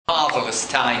marvellous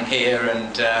time here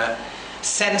and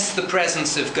sense the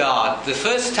presence of God. The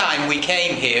first time we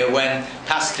came here, when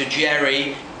Pastor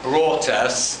Jerry brought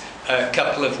us a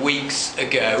couple of weeks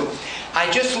ago,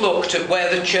 I just looked at where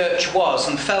the church was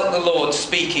and felt the Lord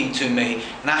speaking to me.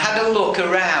 And I had a look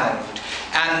around,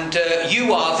 and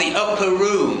you are the upper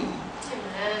room.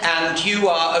 And you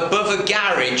are above a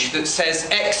garage that says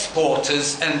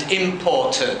exporters and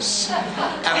importers.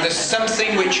 And there's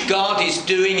something which God is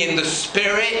doing in the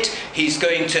Spirit. He's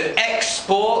going to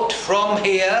export from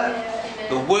here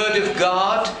the Word of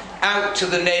God out to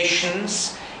the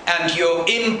nations. And you're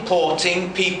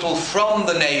importing people from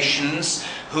the nations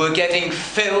who are getting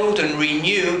filled and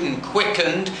renewed and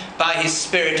quickened by His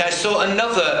Spirit. I saw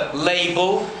another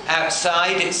label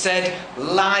outside. It said,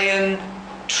 Lion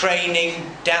Training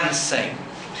Dancing.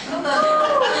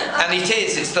 And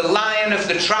it's the Lion of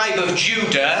the tribe of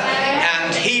Judah,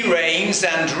 and He reigns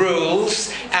and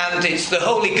rules, and it's the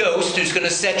Holy Ghost who's going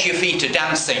to set your feet to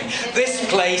dancing. This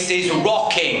place is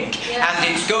rocking, and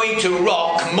it's going to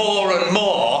rock more and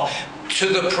more to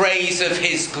the praise of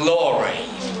His glory.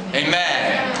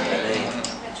 Amen.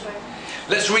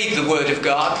 Let's read the Word of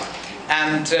God,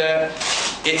 and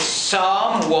it's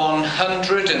Psalm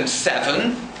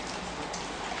 107.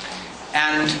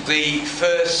 And the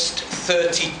first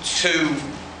 32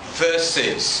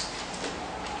 verses.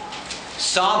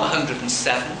 Psalm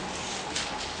 107.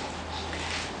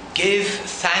 Give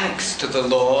thanks to the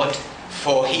Lord,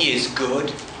 for He is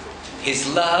good. His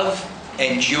love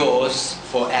endures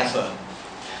forever.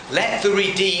 Let the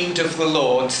redeemed of the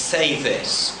Lord say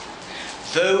this: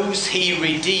 those He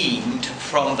redeemed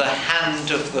from the hand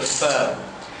of the foe,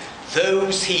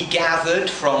 those He gathered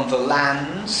from the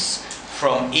lands,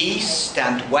 from east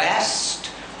and west,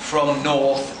 from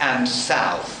north and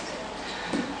south.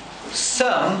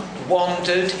 Some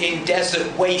wandered in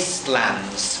desert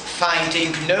wastelands,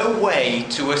 finding no way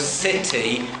to a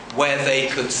city where they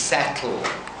could settle.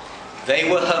 They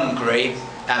were hungry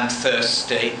and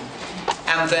thirsty,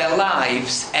 and their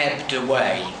lives ebbed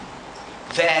away.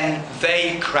 Then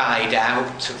they cried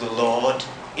out to the Lord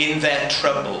in their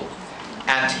trouble,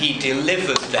 and He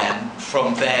delivered them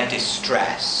from their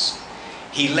distress.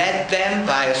 He led them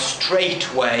by a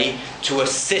straight way to a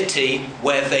city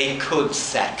where they could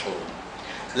settle.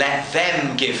 Let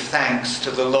them give thanks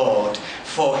to the Lord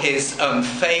for His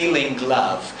unfailing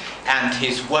love and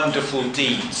His wonderful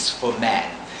deeds for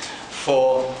men.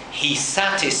 For He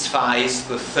satisfies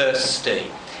the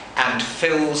thirsty and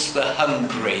fills the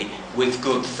hungry with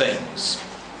good things.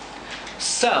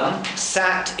 Some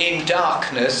sat in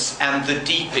darkness and the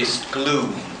deepest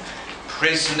gloom,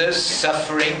 prisoners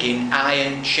suffering in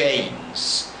iron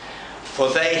chains, for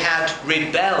they had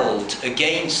rebelled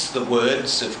against the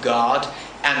words of God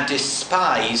and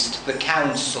despised the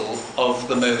counsel of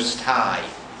the Most High.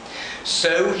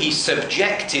 So He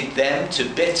subjected them to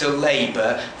bitter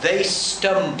labour. They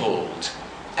stumbled,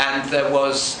 and there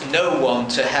was no one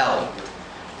to help.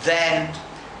 Then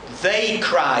they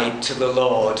cried to the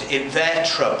Lord in their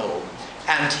trouble,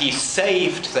 and He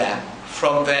saved them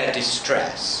from their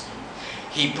distress.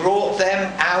 He brought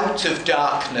them out of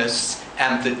darkness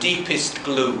and the deepest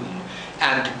gloom,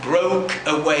 and broke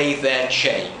away their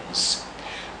chains.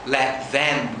 Let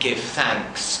them give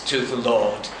thanks to the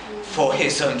Lord for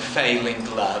His unfailing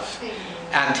love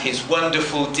and His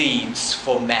wonderful deeds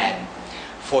for men.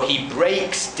 For He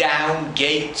breaks down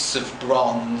gates of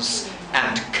bronze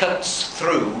and cuts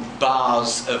through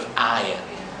bars of iron.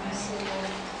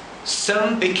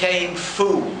 Some became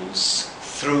fools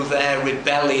through their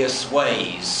rebellious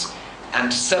ways,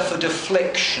 and suffered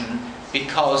affliction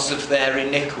because of their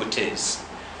iniquities.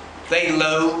 They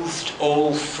loathed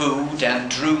all food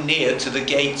and drew near to the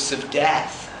gates of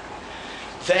death.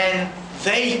 Then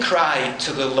they cried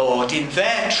to the Lord in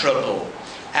their trouble,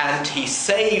 and He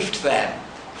saved them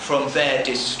from their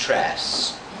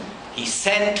distress. He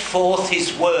sent forth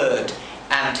His word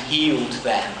and healed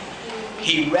them.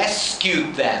 He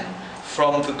rescued them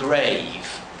from the grave.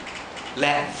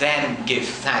 Let them give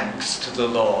thanks to the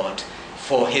Lord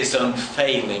for His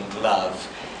unfailing love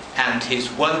and His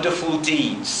wonderful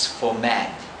deeds for men.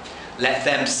 Let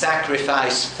them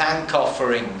sacrifice thank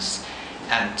offerings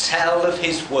and tell of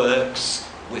His works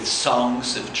with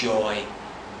songs of joy.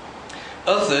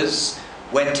 Others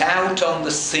went out on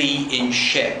the sea in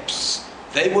ships.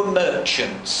 They were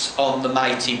merchants on the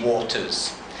mighty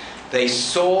waters. They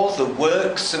saw the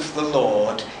works of the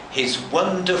Lord, His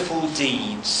wonderful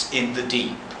deeds in the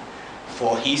deep.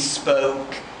 For He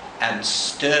spoke and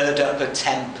stirred up a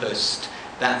tempest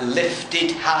that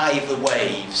lifted high the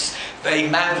waves. They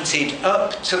mounted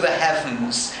up to the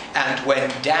heavens and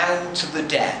went down to the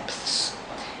depths.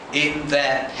 In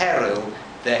their peril,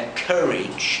 their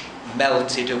courage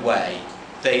melted away.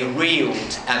 They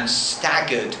reeled and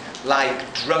staggered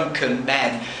like drunken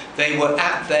men. They were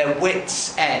at their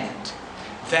wits' end.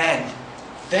 Then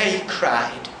they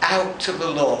cried out to the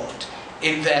Lord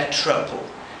in their trouble,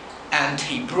 and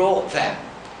he brought them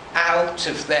out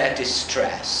of their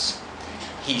distress.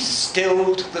 He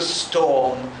stilled the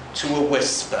storm to a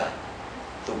whisper.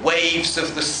 The waves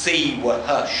of the sea were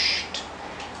hushed.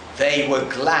 They were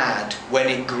glad when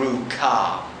it grew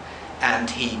calm, and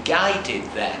he guided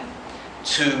them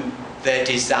to their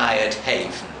desired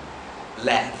haven.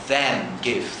 Let them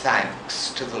give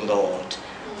thanks to the Lord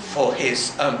for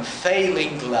his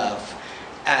unfailing love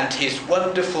and his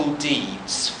wonderful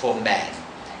deeds for men.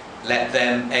 Let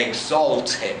them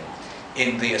exalt him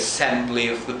in the assembly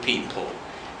of the people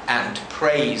and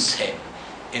praise him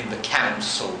in the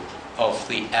council of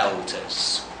the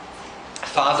elders.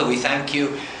 Father, we thank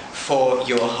you for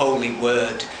your holy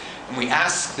word. And we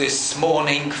ask this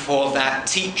morning for that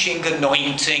teaching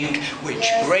anointing which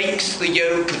breaks the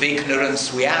yoke of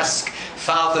ignorance. We ask,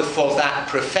 Father, for that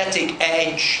prophetic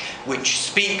edge which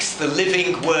speaks the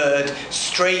living word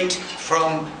straight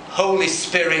from Holy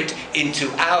Spirit into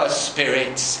our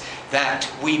spirits, that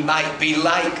we might be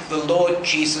like the Lord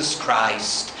Jesus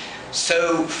Christ.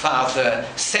 So, Father,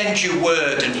 send your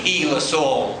word and heal us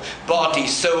all, body,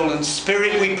 soul and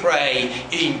spirit, we pray,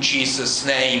 in Jesus'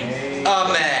 name.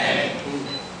 Amen.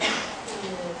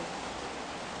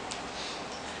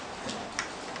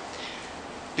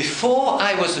 Before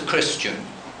I was a Christian,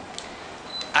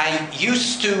 I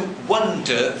used to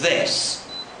wonder this: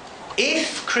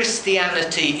 if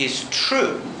Christianity is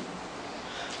true,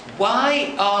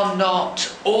 why are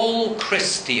not all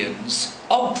Christians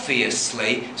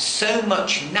obviously so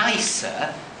much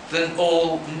nicer than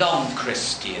all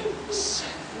non-Christians?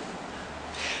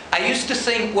 I used to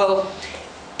think, well,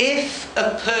 if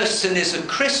a person is a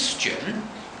Christian,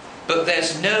 but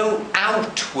there's no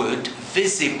outward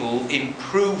visible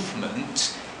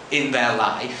improvement in their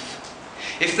life,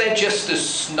 if they're just as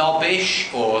snobbish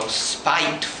or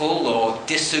spiteful or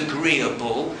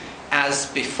disagreeable as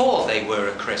before they were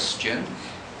a Christian,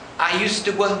 I used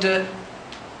to wonder,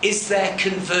 is their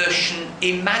conversion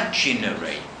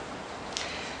imaginary?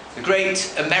 The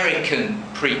great American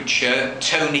preacher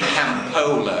Tony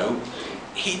Campolo,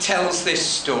 he tells this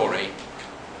story.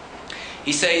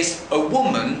 He says a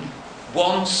woman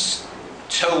once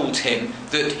told him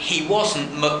that he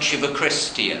wasn't much of a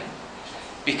Christian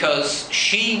because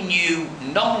she knew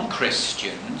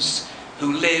non-Christians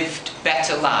who lived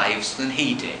better lives than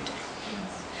he did.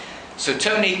 So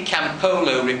Tony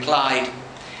Campolo replied,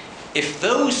 if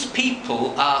those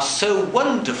people are so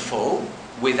wonderful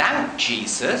without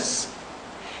Jesus,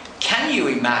 can you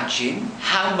imagine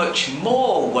how much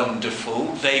more wonderful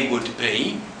they would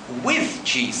be with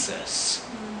Jesus?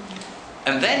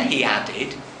 And then he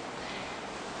added,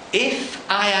 if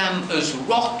I am as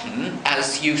rotten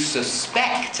as you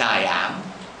suspect I am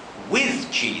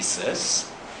with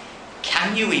Jesus,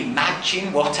 can you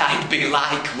imagine what I'd be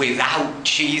like without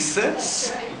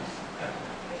Jesus?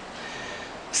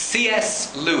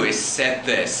 C.S. Lewis said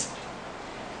this: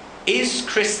 is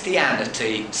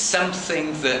Christianity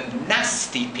something that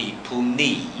nasty people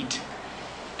need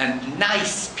and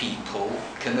nice people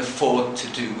can afford to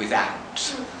do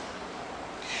without?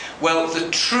 Well, the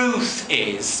truth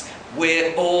is,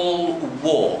 we're all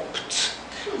warped.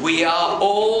 We are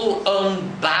all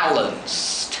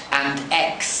unbalanced and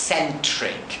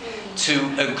eccentric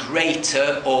to a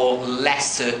greater or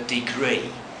lesser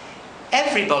degree.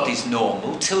 Everybody's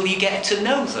normal till you get to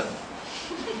know them.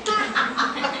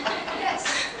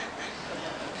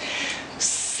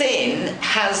 Sin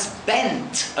has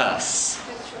bent us,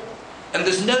 and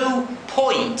there's no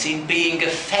point in being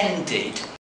offended